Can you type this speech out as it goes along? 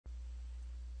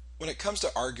When it comes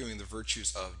to arguing the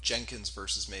virtues of Jenkins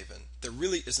versus Maven, there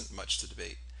really isn't much to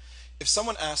debate. If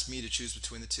someone asked me to choose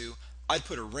between the two, I'd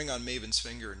put a ring on Maven's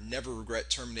finger and never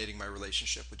regret terminating my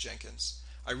relationship with Jenkins.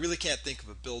 I really can't think of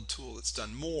a build tool that's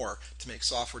done more to make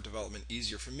software development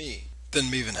easier for me than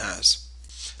Maven has.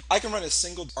 I can run a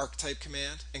single archetype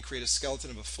command and create a skeleton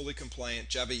of a fully compliant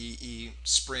Java EE,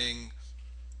 Spring,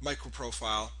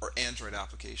 microprofile, or Android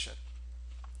application.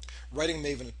 Writing a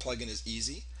Maven plugin is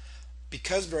easy.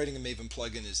 Because writing a Maven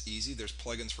plugin is easy, there's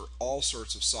plugins for all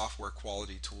sorts of software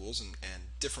quality tools and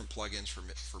different plugins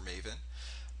for Maven.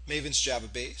 Maven's Java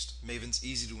based, Maven's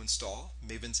easy to install,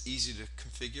 Maven's easy to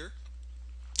configure,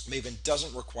 Maven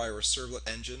doesn't require a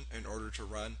servlet engine in order to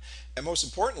run, and most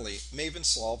importantly, Maven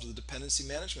solves the dependency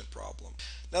management problem.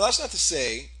 Now that's not to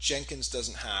say Jenkins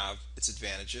doesn't have its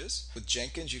advantages. With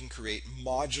Jenkins you can create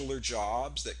modular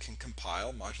jobs that can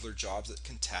compile, modular jobs that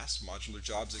can test, modular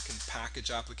jobs that can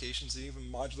package applications, and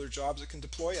even modular jobs that can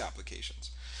deploy applications.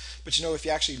 But you know, if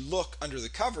you actually look under the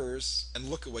covers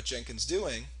and look at what Jenkins is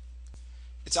doing,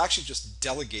 it's actually just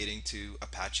delegating to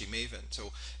Apache Maven.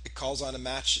 So it calls on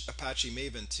Apache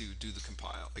Maven to do the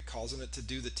compile. It calls on it to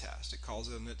do the test. It calls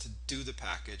on it to do the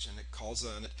package. And it calls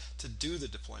on it to do the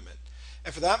deployment.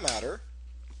 And for that matter,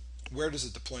 where does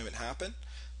the deployment happen?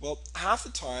 Well, half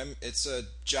the time it's a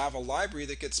Java library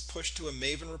that gets pushed to a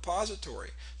Maven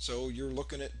repository. So you're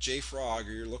looking at JFrog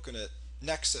or you're looking at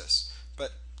Nexus.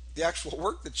 But the actual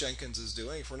work that Jenkins is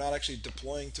doing, if we're not actually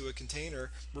deploying to a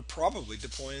container, we're probably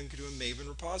deploying to a Maven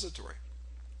repository.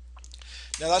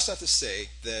 Now that's not to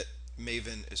say that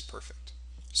Maven is perfect.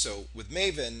 So with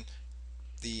Maven,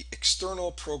 the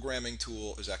external programming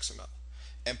tool is XML.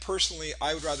 And personally,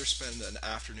 I would rather spend an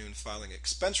afternoon filing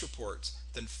expense reports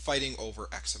than fighting over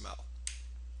XML.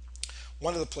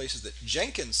 One of the places that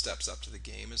Jenkins steps up to the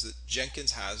game is that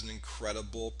Jenkins has an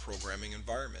incredible programming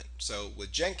environment. So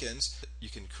with Jenkins, you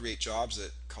can create jobs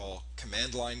that call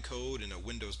command line code in a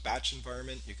Windows batch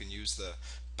environment. You can use the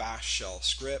bash shell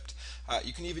script.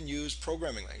 You can even use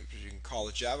programming languages. You can call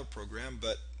a Java program,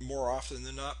 but more often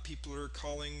than not, people are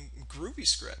calling Groovy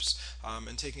scripts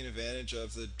and taking advantage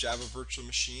of the Java virtual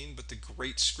machine, but the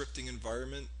great scripting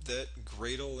environment that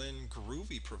Gradle and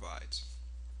Groovy provides.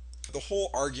 The whole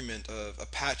argument of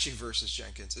Apache versus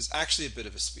Jenkins is actually a bit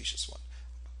of a specious one.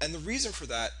 And the reason for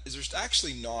that is there's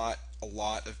actually not a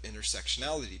lot of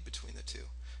intersectionality between the two.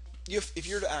 If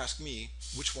you're to ask me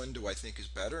which one do I think is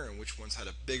better and which one's had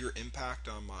a bigger impact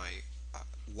on my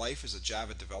life as a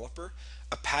Java developer,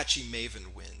 Apache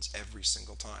Maven wins every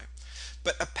single time.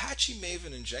 But Apache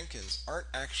Maven and Jenkins aren't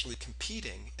actually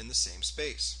competing in the same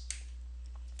space.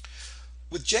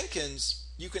 With Jenkins,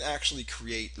 you can actually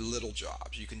create little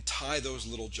jobs. You can tie those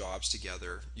little jobs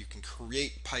together. You can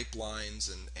create pipelines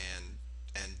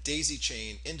and daisy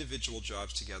chain individual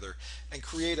jobs together and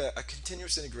create a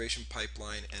continuous integration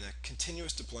pipeline and a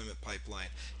continuous deployment pipeline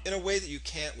in a way that you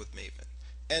can't with Maven.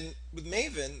 And with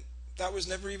Maven, that was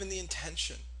never even the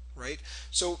intention, right?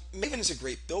 So Maven is a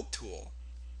great build tool.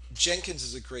 Jenkins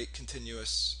is a great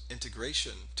continuous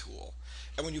integration tool.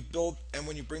 And when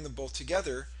you bring them both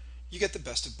together, you get the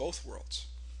best of both worlds.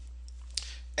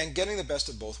 And getting the best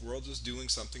of both worlds is doing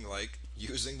something like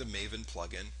using the Maven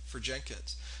plugin for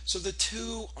Jenkins. So the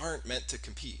two aren't meant to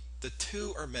compete. The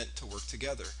two are meant to work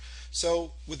together.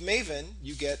 So with Maven,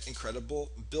 you get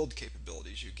incredible build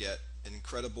capabilities. You get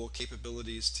incredible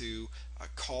capabilities to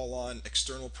call on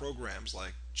external programs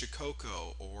like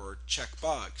Jacoco or check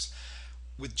bugs.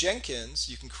 With Jenkins,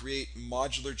 you can create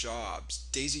modular jobs,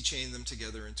 daisy chain them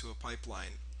together into a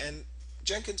pipeline. And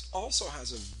Jenkins also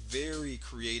has a very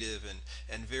creative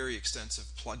and very extensive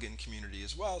plugin community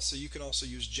as well, so you can also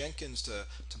use Jenkins to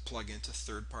plug into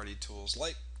third-party tools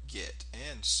like Git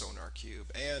and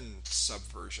SonarQube and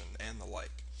Subversion and the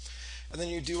like. And then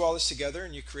you do all this together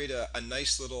and you create a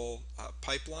nice little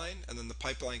pipeline, and then the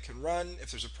pipeline can run.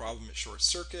 If there's a problem, it short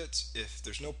circuits. If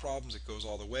there's no problems, it goes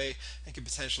all the way and can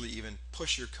potentially even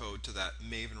push your code to that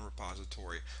Maven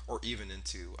repository or even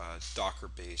into a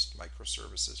Docker-based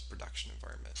microservices production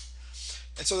environment.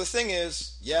 And so the thing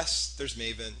is, yes, there's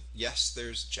Maven, yes,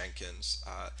 there's Jenkins.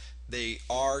 They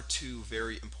are two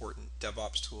very important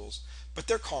DevOps tools, but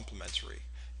they're complementary.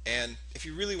 And if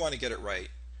you really want to get it right,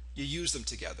 you use them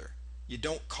together. You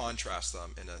don't contrast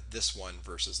them in a this one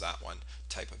versus that one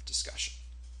type of discussion.